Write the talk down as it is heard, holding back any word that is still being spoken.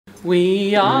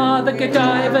We are the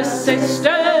Godiva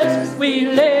Sisters, we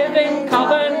live in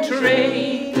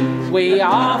Coventry. We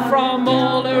are from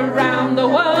all around the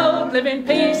world, live in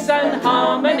peace and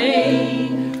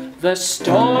harmony. The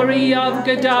story of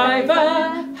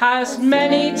Godiva has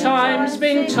many times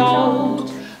been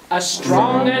told. A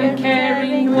strong and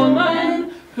caring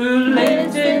woman who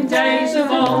lived in days of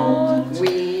old.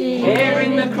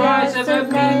 Hearing the cries of her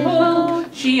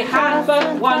people, she had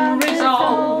but one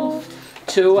resolve: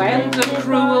 to end the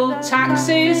cruel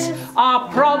taxes, our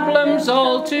problems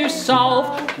all to solve.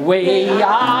 We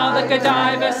are the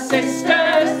Godiva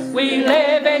Sisters, we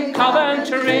live in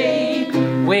Coventry.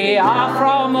 We are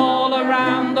from all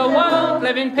around the world,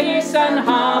 live in peace and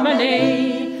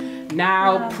harmony.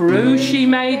 Now Prue, she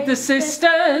made the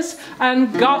sisters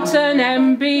and got an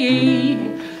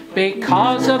MBE,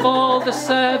 because of all the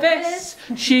service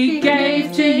she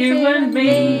gave to you and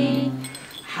me.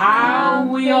 How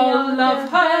we all love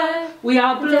her, we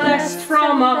are blessed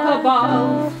from up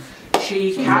above.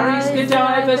 She carries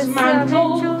Godiva's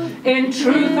mantle in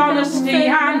truth, honesty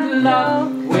and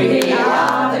love. We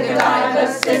are the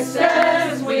Godiva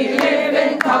Sisters, we live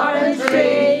in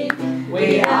Coventry.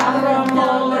 We are from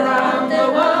all around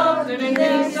the world, living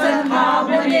in peace and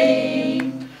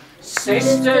harmony.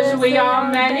 Sisters, we are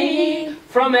many,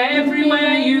 from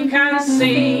everywhere you can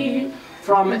see.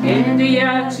 From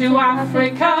India to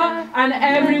Africa and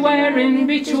everywhere in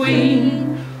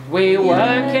between. We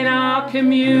work in our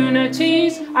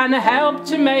communities and help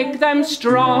to make them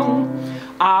strong.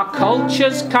 Our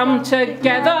cultures come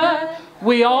together,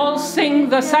 we all sing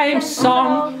the same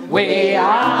song. We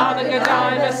are the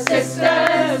Godiva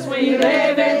Sisters, we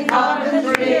live in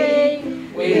Coventry.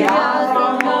 We are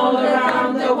from all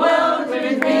around the world, live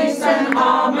in peace and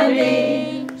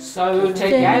harmony. So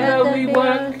together we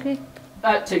work.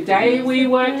 Today we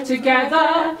work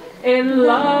together in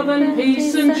love and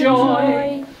peace and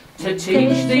joy to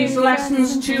teach these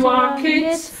lessons to our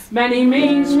kids. Many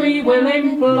means we will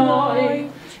employ.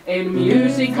 In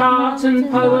music, art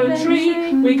and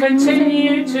poetry we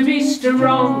continue to be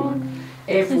strong.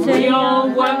 If we all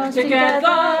work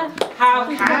together, how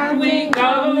can we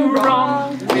go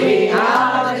wrong? We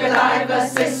are the Godiva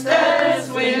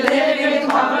Sisters, we live